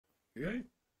Okay.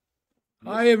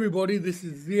 Hi, everybody. This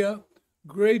is Zia.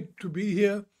 Great to be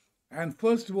here. And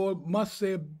first of all, must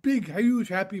say a big, huge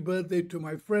happy birthday to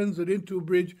my friends at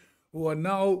IntoBridge who are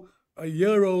now a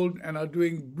year old and are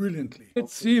doing brilliantly.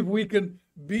 Let's see if we can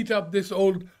beat up this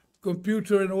old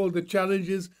computer and all the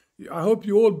challenges. I hope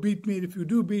you all beat me. If you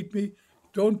do beat me,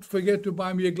 don't forget to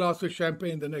buy me a glass of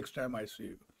champagne the next time I see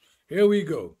you. Here we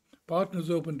go. Partners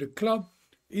opened a club.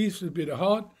 East is a bit of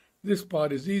heart. This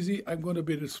part is easy. I'm going to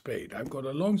bid a spade. I've got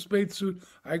a long spade suit.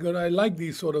 I like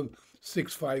these sort of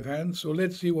 6-5 hands. So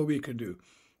let's see what we can do.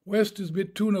 West is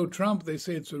bid 2 no trump. They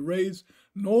say it's a raise.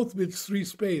 North bids 3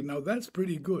 spade. Now that's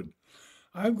pretty good.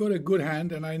 I've got a good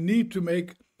hand and I need to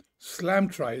make slam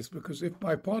tries because if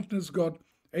my partner's got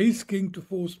ace king to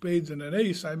 4 spades and an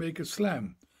ace, I make a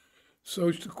slam.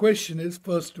 So the question is,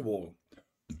 first of all,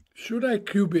 should I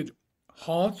bid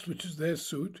hearts, which is their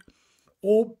suit,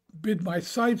 or bid my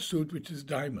side suit, which is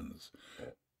diamonds,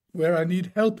 where I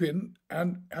need help in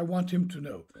and I want him to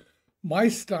know? My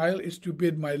style is to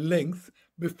bid my length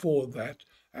before that,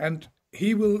 and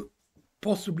he will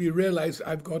possibly realize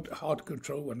I've got heart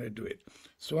control when I do it.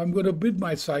 So I'm going to bid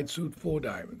my side suit 4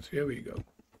 diamonds. Here we go.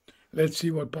 Let's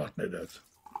see what partner does.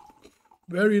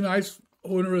 Very nice.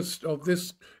 Owner of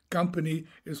this company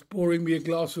is pouring me a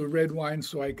glass of red wine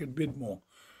so I can bid more.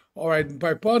 All right,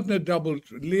 my partner doubled.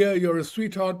 Leah, you're a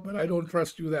sweetheart, but I don't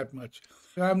trust you that much.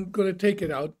 I'm going to take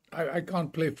it out. I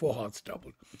can't play 4 hearts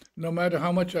doubled, no matter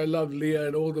how much I love Leah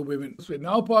and all the women. So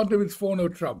now partner with 4 no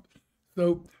trump.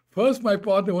 So first my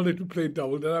partner wanted to play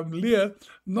doubled, and I'm Leah,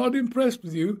 not impressed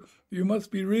with you. You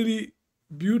must be really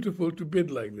beautiful to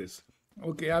bid like this.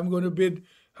 Okay, I'm going to bid.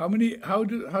 How many? How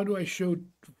do I show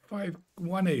 5?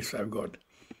 1 ace I've got.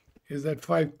 Is that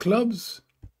 5 clubs?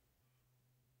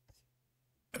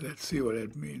 Let's see what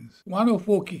that means.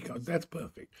 104 key cards. That's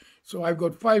perfect. So I've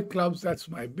got 5 clubs. That's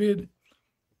my bid.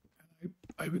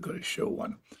 I've got to show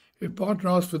 1. If partner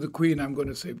asks for the queen, I'm going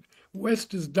to say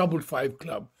West is doubled 5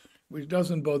 club, which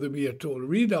doesn't bother me at all.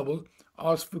 Redouble,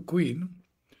 ask for queen.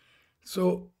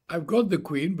 So I've got the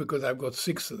queen because I've got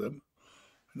 6 of them.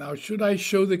 Now, should I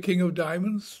show the king of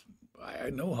diamonds?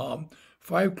 No harm.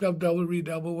 5 club double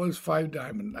redouble was 5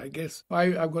 diamond. I guess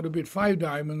I've got to bid 5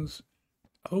 diamonds,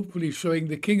 hopefully showing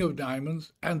the king of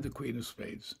diamonds and the queen of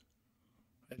spades.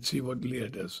 Let's see what Leah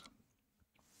does.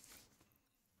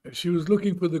 She was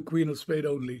looking for the queen of spade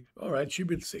only. All right, she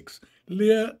bid 6.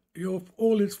 Leah,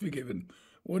 all is forgiven.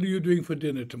 What are you doing for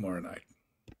dinner tomorrow night?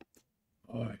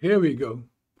 All right, here we go.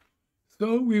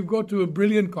 So we've got to a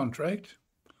brilliant contract,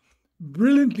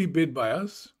 brilliantly bid by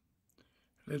us.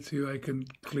 Let's see if I can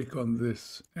click on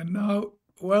this. And now,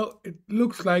 well, it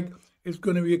looks like it's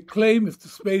going to be a claim if the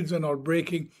spades are not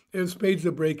breaking. If spades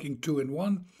are breaking 2 and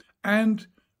 1, and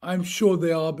I'm sure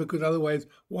they are, because otherwise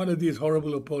one of these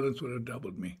horrible opponents would have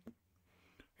doubled me.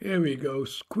 Here we go.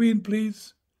 Queen,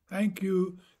 please. Thank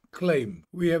you. Claim.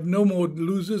 We have no more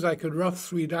losers. I could rough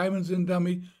 3 diamonds in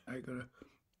dummy. I got to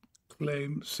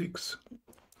claim 6.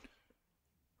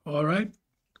 All right.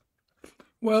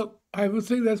 Well, I would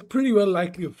say that's pretty well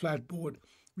likely a flat board.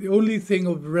 The only thing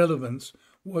of relevance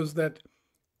was that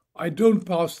I don't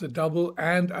pass the double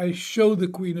and I show the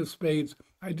queen of spades.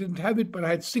 I didn't have it, but I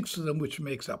had 6 of them, which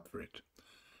makes up for it.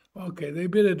 Okay, they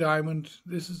bid a diamond.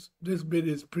 This bid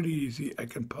is pretty easy. I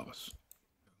can pass.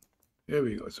 Here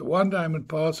we go. So 1 diamond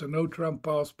pass, a no trump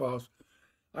pass.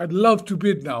 I'd love to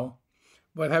bid now,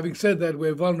 but having said that,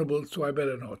 we're vulnerable, so I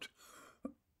better not.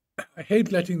 I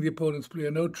hate letting the opponents play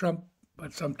a no trump,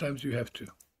 but sometimes you have to.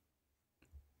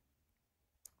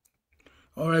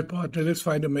 All right, partner, let's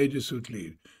find a major suit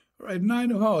lead. All right,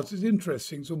 9 of hearts is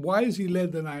interesting. So why has he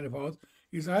led the 9 of hearts?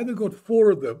 He's either got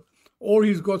 4 of them or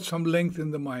he's got some length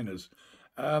in the minors.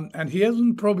 And he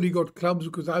hasn't probably got clubs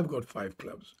because I've got 5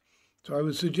 clubs. So I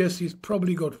would suggest he's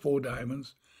probably got 4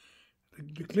 diamonds. The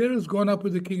declarer's gone up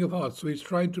with the king of hearts, so he's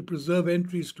trying to preserve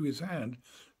entries to his hand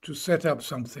to set up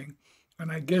something.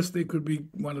 And I guess they could be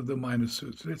one of the minor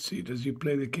suits. Let's see, does he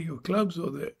play the king of clubs or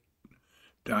the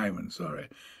diamonds? All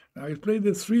right. Now he's played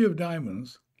the 3 of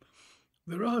diamonds.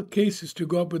 There are cases to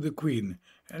go up with the queen,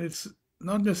 and it's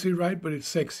not necessarily right, but it's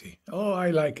sexy. Oh, I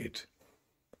like it.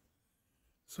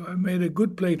 So I made a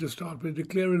good play to start with. The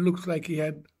declarer looks like he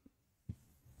had.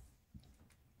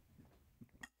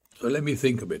 So let me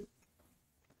think a bit.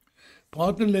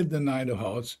 Partner led the 9 of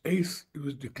hearts. Ace, it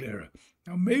was declarer.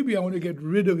 Now maybe I want to get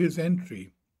rid of his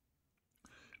entry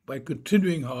by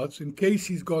continuing hearts in case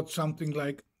he's got something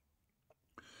like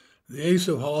the ace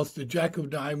of hearts, the jack of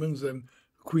diamonds, and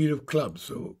queen of clubs.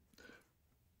 So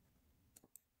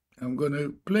I'm going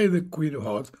to play the queen of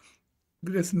hearts.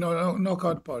 Let's knock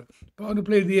out part. Partner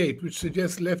played the 8, which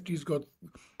suggests lefty's got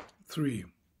 3.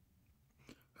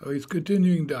 So he's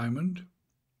continuing diamond.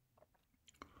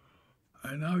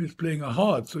 And now he's playing a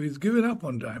heart, so he's given up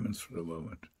on diamonds for the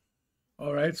moment.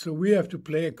 All right, so we have to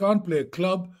play. I can't play a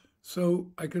club,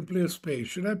 so I can play a spade.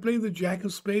 Should I play the jack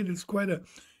of spade? It's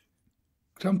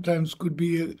sometimes could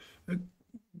be a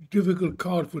difficult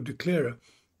card for declarer,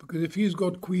 because if he's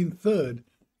got queen third,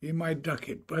 he might duck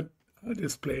it, but I'll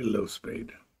just play a low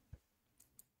spade.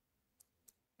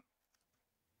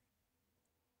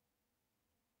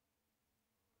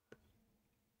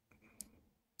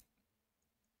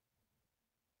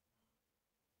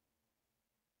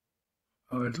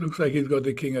 Oh, it looks like he's got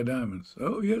the king of diamonds.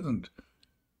 Oh, he hasn't.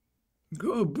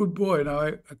 Oh, good boy. Now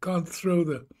I can't throw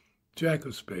the jack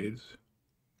of spades.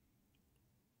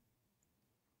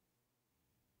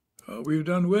 Oh, we've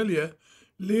done well here.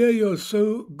 Leah, you're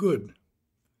so good.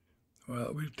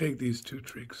 Well, we'll take these two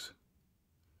tricks.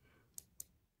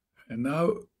 And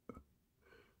now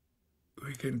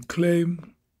we can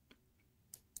claim.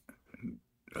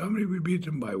 How many we beat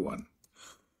him by? One.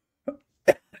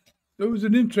 So it was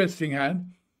an interesting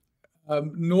hand.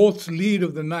 North's lead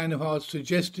of the nine of hearts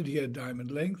suggested he had diamond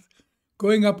length.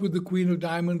 Going up with the queen of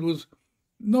diamond was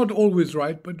not always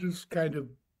right, but just kind of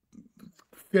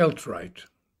felt right.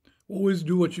 Always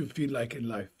do what you feel like in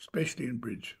life, especially in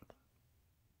bridge.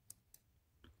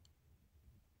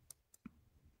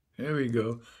 There we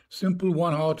go. Simple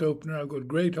one heart opener. I've got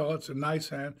great hearts, a nice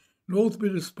hand. North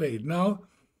bid a spade. Now,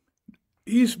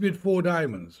 East bid four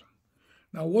diamonds.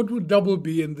 Now, what would double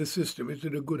be in this system? Is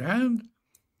it a good hand?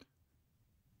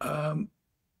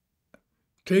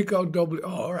 Take out double. Oh,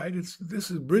 all right,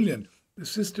 this is brilliant. The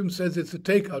system says it's a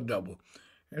takeout double.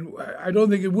 And I don't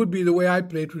think it would be the way I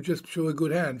play it would just show a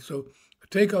good hand. So a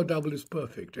takeout double is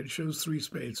perfect. It shows three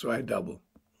spades, so I double.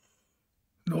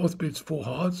 North bids four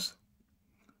hearts.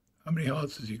 How many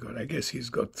hearts has he got? I guess he's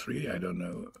got three. I don't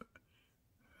know.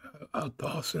 I'll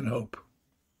pass and hope.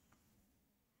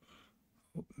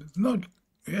 It's not.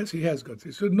 Yes, he has got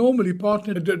three. So normally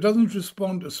partner doesn't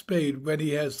respond to spade when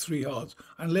he has three hearts,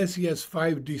 unless he has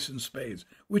five decent spades,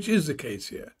 which is the case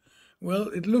here. Well,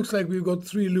 it looks like we've got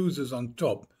three losers on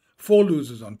top, four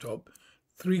losers on top,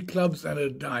 three clubs and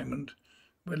a diamond.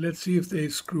 But let's see if they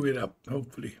screw it up,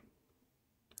 hopefully.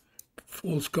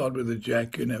 False card with a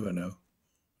jack, you never know.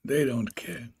 They don't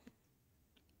care.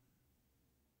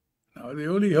 Now, the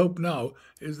only hope now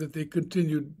is that they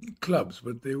continue clubs,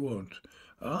 but they won't.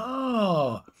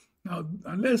 Ah, now,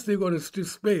 unless they got a stiff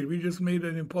spade, we just made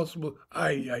an impossible.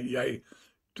 Ay.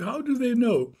 How do they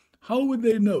know? How would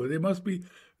they know? They must be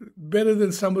better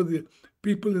than some of the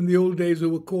people in the old days who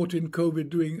were caught in COVID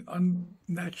doing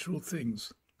unnatural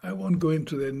things. I won't go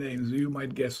into their names. You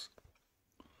might guess.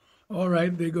 All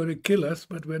right, they're going to kill us,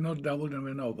 but we're not doubled and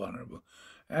we're not vulnerable.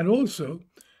 And also,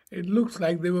 it looks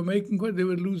like they were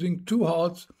losing two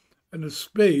hearts and a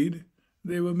spade.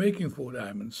 They were making four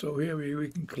diamonds. So here we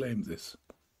can claim this.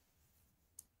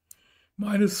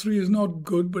 -3 is not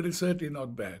good, but it's certainly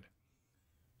not bad.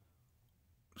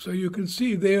 So you can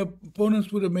see their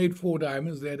opponents would have made four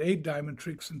diamonds. They had 8 diamond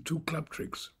tricks and 2 club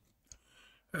tricks.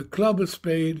 A club, a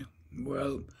spade,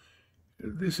 well,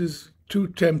 this is too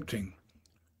tempting.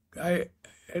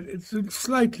 It's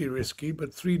slightly risky,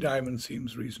 but 3 diamonds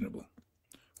seems reasonable,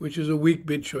 which is a weak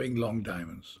bid showing long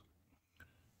diamonds.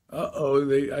 Uh-oh,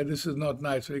 this is not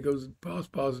nice. So he goes pass,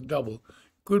 double.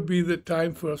 Could be the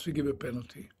time for us to give a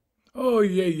penalty. Oh,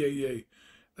 yay.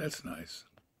 That's nice.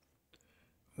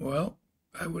 Well,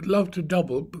 I would love to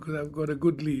double because I've got a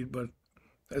good lead, but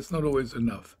that's not always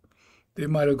enough. They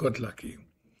might have got lucky.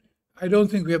 I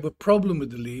don't think we have a problem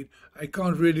with the lead. I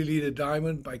can't really lead a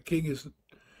diamond. My king is,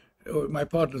 or my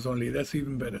partner's on lead. That's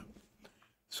even better.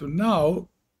 So now,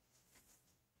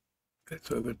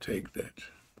 let's overtake that.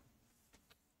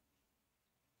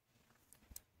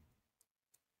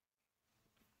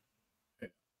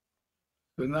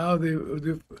 So now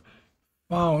they've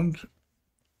found.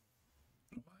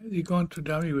 Why has he gone to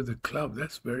dummy with a club?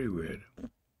 That's very weird.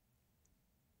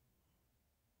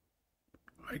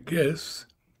 I guess.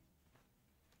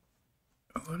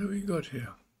 What have we got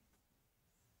here?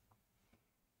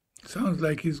 Sounds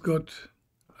like he's got.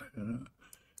 I don't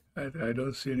know. I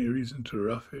don't see any reason to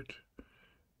rough it.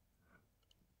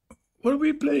 What are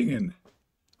we playing in?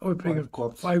 Oh, we're playing 5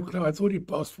 clubs. 5 clubs. I thought he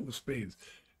passed 4 spades.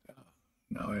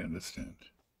 Now I understand.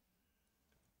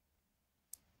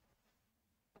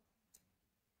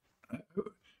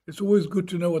 It's always good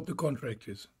to know what the contract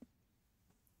is.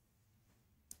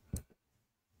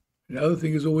 The other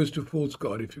thing is always to false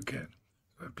guard if you can.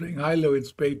 So I'm playing high-low in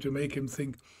spade to make him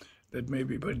think that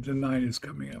maybe, but the 9 is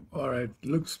coming up. All right,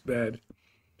 looks bad,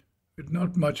 but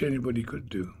not much anybody could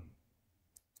do.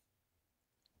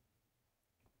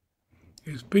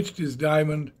 He's pitched his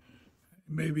diamond.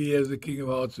 Maybe he has the king of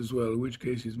hearts as well, in which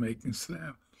case he's making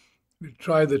slam. We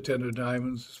try the 10 of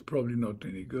diamonds. It's probably not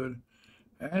any good.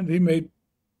 And he made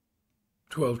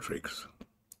 12 tricks.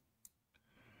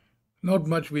 Not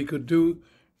much we could do.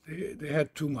 They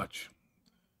had too much.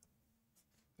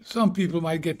 Some people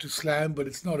might get to slam, but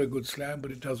it's not a good slam,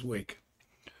 but it does wake.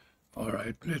 All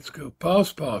right, let's go.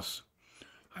 Pass, pass.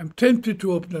 I'm tempted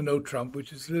to open a no trump,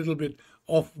 which is a little bit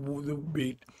off the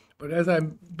beat. But as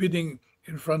I'm bidding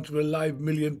in front of a live $1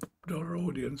 million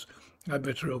audience, I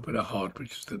better open a heart,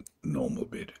 which is the normal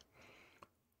bid.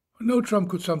 A no trump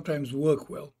could sometimes work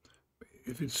well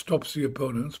if it stops the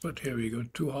opponents, but here we go.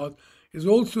 Two hearts is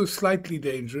also slightly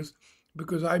dangerous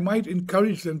because I might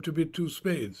encourage them to bid two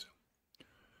spades.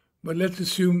 But let's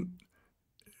assume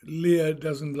Lear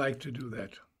doesn't like to do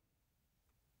that.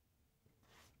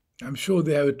 I'm sure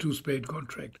they have a two-spade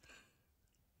contract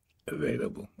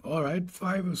available. All right,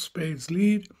 5 of spades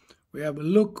lead. We have a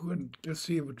look, and let's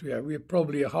see what we have. We have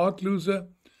probably a heart loser,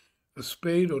 a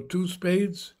spade or two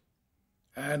spades,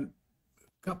 and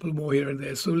a couple more here and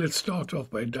there. So let's start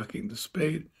off by ducking the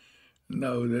spade.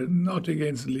 No, they're not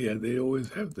against Lear. They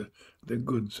always have the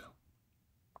goods.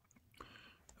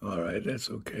 All right,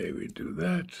 that's okay. We do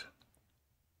that.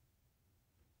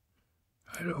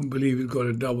 I don't believe he's got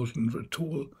a doubleton at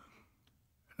all.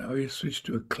 Now he switched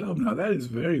to a club. Now that is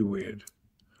very weird.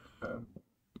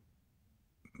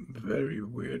 Very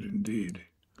weird indeed.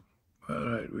 All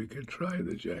right, we can try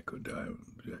the jack of diamonds,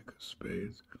 jack of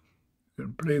spades. We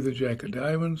can play the jack of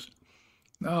diamonds.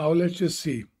 Now let's just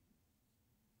see.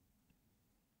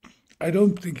 I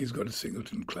don't think he's got a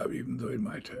singleton club, even though he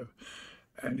might have.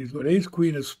 And he's got ace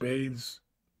queen of spades.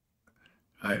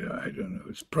 I don't know.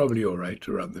 It's probably all right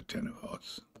to run the 10 of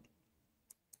hearts.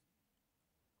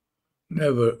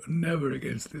 Never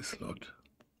against this lot.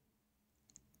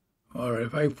 All right,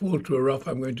 if I fall to a rough,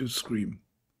 I'm going to scream.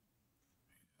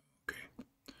 Okay.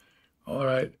 All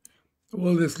right.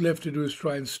 All that's left to do is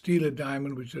try and steal a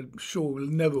diamond, which I'm sure will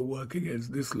never work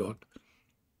against this lot.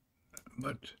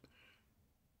 But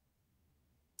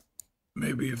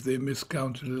maybe if they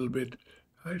miscount a little bit,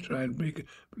 I try and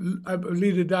I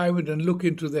lead a diamond and look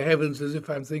into the heavens as if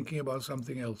I'm thinking about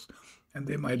something else. And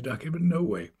they might duck it, but no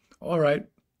way. All right,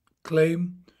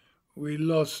 claim. We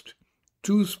lost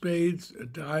 2 spades, a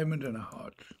diamond, and a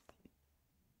heart.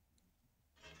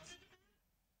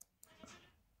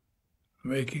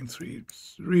 Making 3,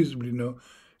 it's reasonably no.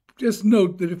 Just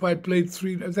note that if I played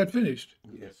 3, is that finished?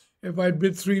 Yes. If I'd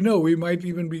bid 3 no, we might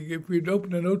even be, if we'd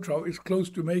opened a no trump, it's close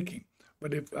to making.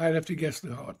 But if I'd have to guess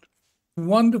the heart.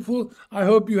 Wonderful. I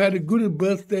hope you had a good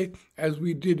birthday as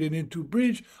we did in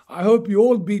IntoBridge. I hope you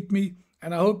all beat me,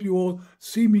 and I hope you all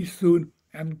see me soon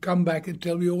and come back and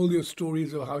tell me all your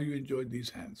stories of how you enjoyed these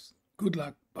hands. Good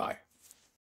luck. Bye.